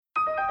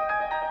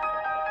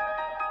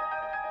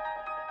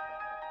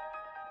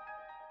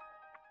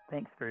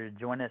Thanks for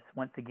joining us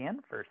once again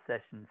for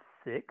session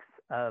 6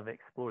 of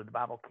Explore the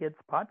Bible Kids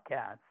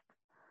podcast.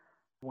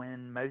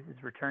 When Moses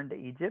returned to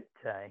Egypt,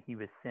 he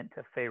was sent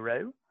to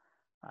Pharaoh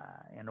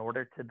in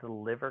order to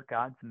deliver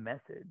God's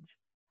message.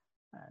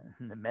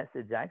 The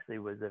message actually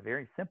was a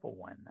very simple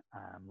one.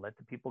 Let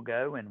the people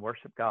go and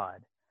worship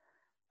God.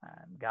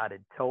 God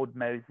had told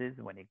Moses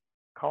when he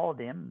called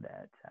him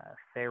that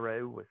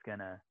Pharaoh was going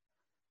to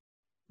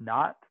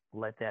not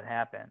let that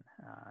happen.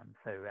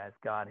 So as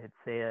God had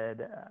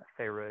said,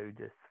 Pharaoh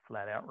just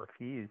flat out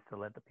refused to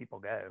let the people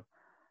go.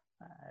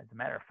 As a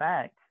matter of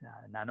fact,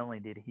 not only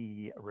did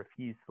he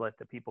refuse to let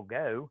the people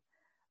go,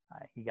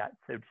 he got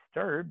so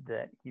disturbed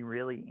that he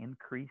really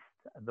increased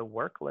the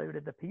workload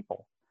of the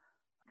people,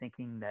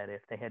 thinking that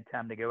if they had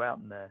time to go out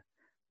in the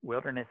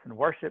wilderness and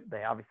worship,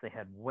 they obviously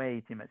had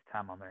way too much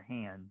time on their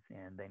hands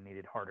and they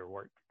needed harder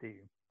work to do.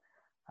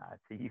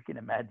 So you can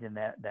imagine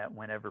that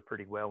went over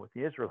pretty well with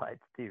the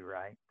Israelites too,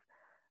 right?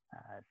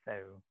 So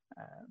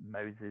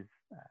Moses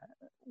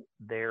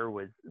there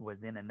was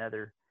in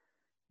another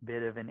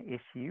bit of an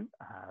issue,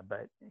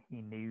 but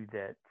he knew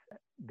that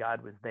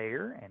God was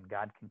there and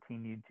God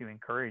continued to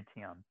encourage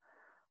him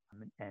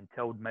and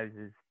told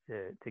Moses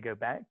to go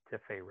back to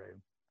Pharaoh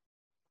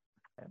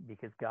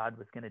because God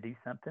was going to do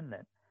something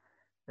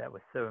that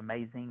was so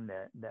amazing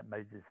that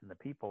Moses and the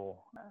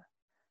people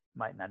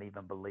might not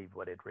even believe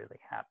what had really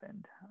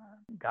happened.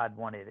 God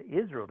wanted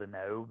Israel to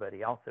know, but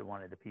he also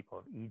wanted the people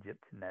of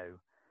Egypt to know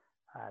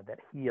that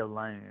he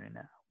alone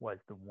was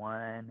the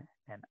one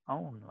and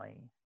only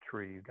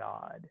true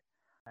God.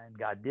 And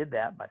God did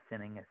that by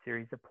sending a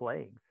series of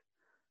plagues.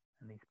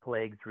 And these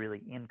plagues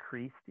really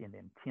increased in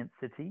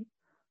intensity,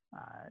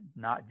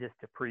 not just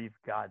to prove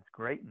God's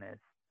greatness,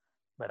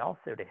 but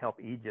also to help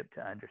Egypt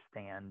to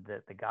understand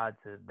that the gods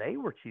that they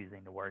were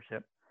choosing to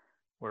worship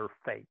were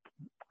fake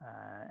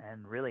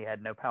and really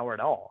had no power at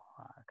all,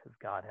 because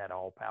God had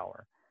all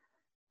power.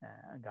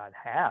 God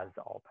has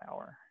all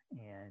power.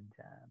 And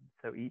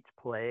so each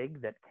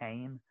plague that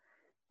came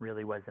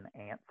really was an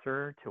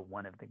answer to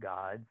one of the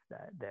gods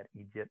that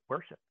Egypt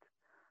worshipped.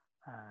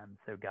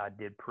 So God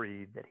did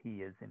prove that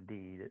he is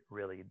indeed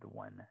really the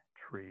one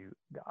true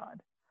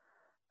God.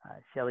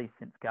 Shelley,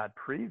 since God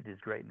proved his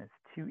greatness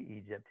to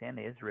Egypt and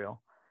Israel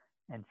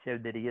and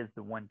showed that he is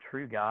the one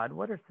true God,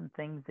 what are some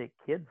things that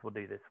kids will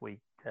do this week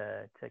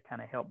to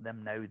kind of help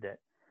them know that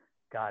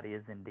God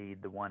is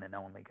indeed the one and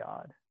only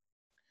God?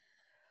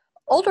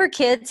 Older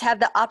kids have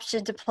the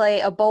option to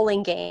play a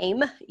bowling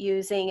game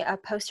using a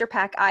poster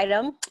pack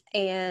item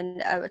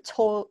and a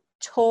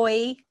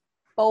toy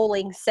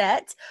bowling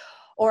set,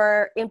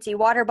 or empty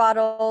water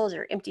bottles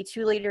or empty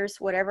 2 liters,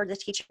 whatever the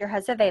teacher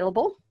has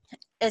available.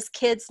 As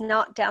kids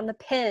knock down the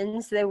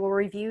pins, they will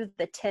review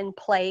the 10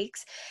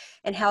 plagues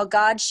and how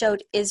God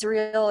showed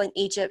Israel and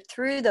Egypt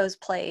through those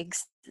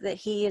plagues that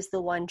he is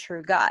the one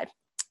true God.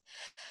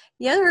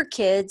 Younger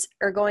kids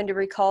are going to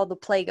recall the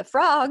plague of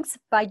frogs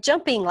by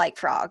jumping like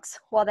frogs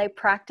while they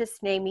practice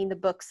naming the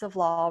books of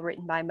law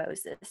written by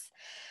Moses.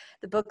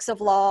 The books of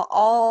law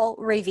all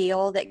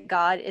reveal that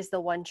God is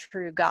the one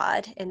true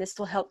God, and this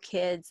will help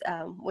kids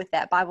with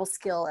that Bible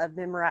skill of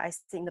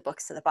memorizing the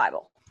books of the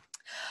Bible.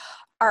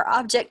 Our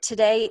object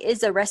today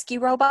is a rescue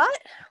robot.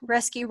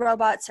 Rescue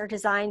robots are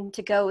designed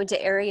to go into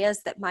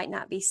areas that might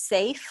not be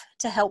safe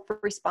to help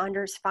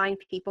responders find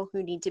people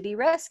who need to be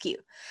rescued.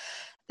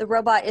 The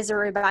robot is a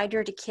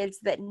reminder to kids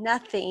that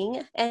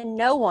nothing and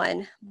no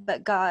one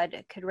but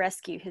God could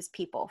rescue his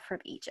people from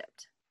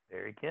Egypt.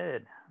 Very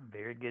good.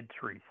 Very good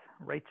truth.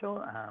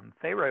 Rachel,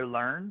 Pharaoh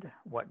learned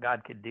what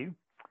God could do.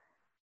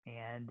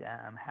 And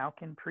how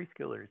can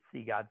preschoolers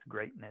see God's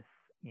greatness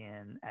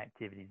in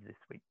activities this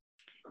week?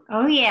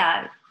 Oh,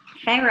 yeah.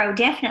 Pharaoh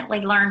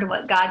definitely learned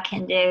what God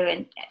can do.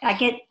 And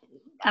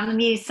I'm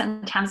amused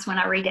sometimes when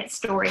I read that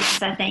story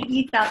because I think,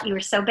 you thought you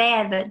were so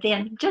bad, but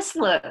then just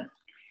look.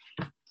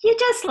 You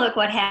just look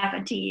what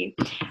happened to you.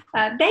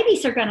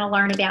 Babies are going to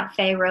learn about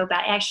Pharaoh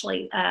by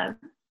actually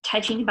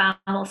touching the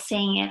Bible,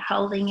 seeing it,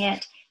 holding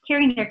it,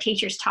 hearing their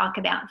teachers talk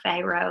about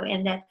Pharaoh,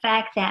 and the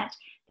fact that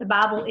the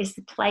Bible is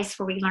the place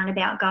where we learn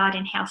about God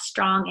and how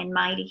strong and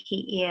mighty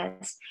he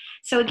is.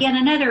 So again,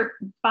 another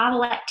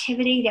Bible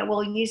activity that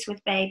we'll use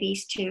with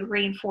babies to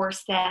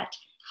reinforce that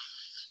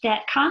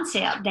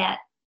concept that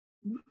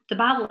the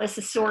Bible is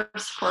the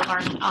source for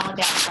learning all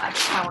about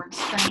God's power and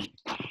strength.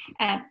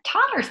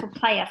 Toddlers will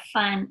play a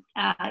fun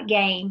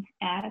game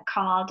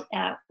called,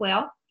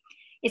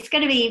 it's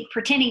going to be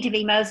pretending to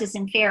be Moses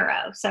and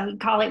Pharaoh. So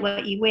call it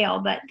what you will,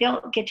 but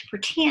they'll get to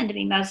pretend to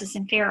be Moses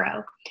and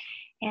Pharaoh.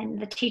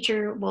 And the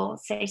teacher will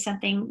say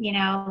something,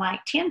 like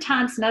 10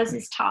 times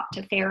Moses talked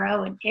to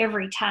Pharaoh, and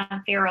every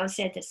time Pharaoh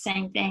said the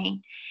same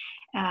thing.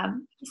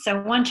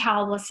 So one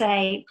child will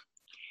say,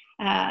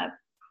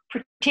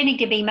 pretending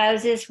to be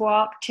Moses,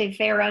 walk to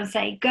Pharaoh and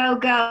say, go,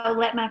 go,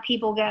 let my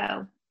people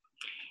go.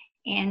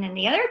 And then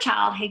the other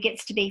child who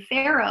gets to be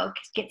Pharaoh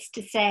gets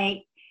to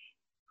say,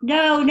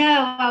 no,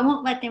 I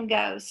won't let them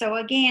go. So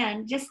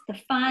again, just the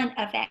fun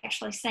of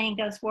actually saying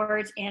those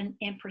words and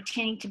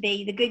pretending to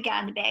be the good guy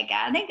and the bad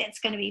guy. I think that's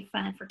going to be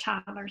fun for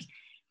toddlers.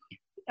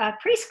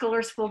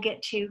 preschoolers will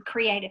get to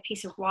create a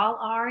piece of wall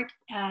art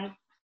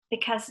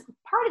because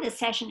part of the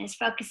session is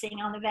focusing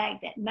on the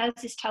fact that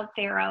Moses told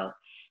Pharaoh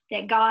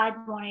that God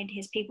wanted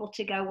his people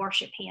to go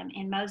worship him.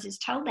 And Moses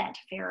told that to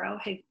Pharaoh,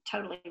 who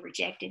totally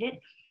rejected it.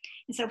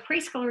 And so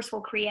preschoolers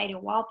will create a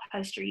wall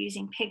poster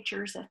using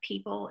pictures of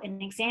people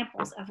and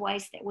examples of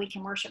ways that we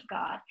can worship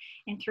God.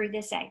 And through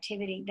this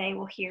activity, they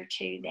will hear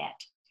too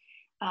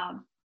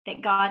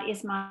that God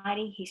is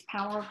mighty, he's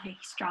powerful, he's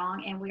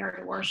strong, and we are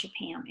to worship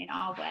him in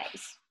all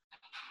ways.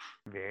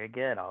 Very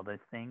good. All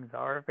those things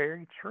are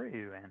very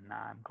true, and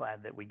I'm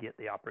glad that we get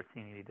the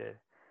opportunity to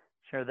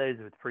share those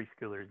with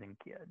preschoolers and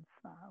kids.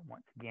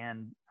 Once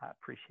again, I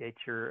appreciate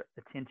your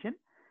attention,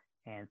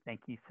 and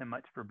thank you so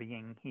much for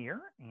being here,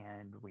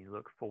 and we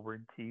look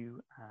forward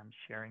to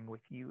sharing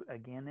with you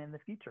again in the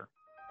future.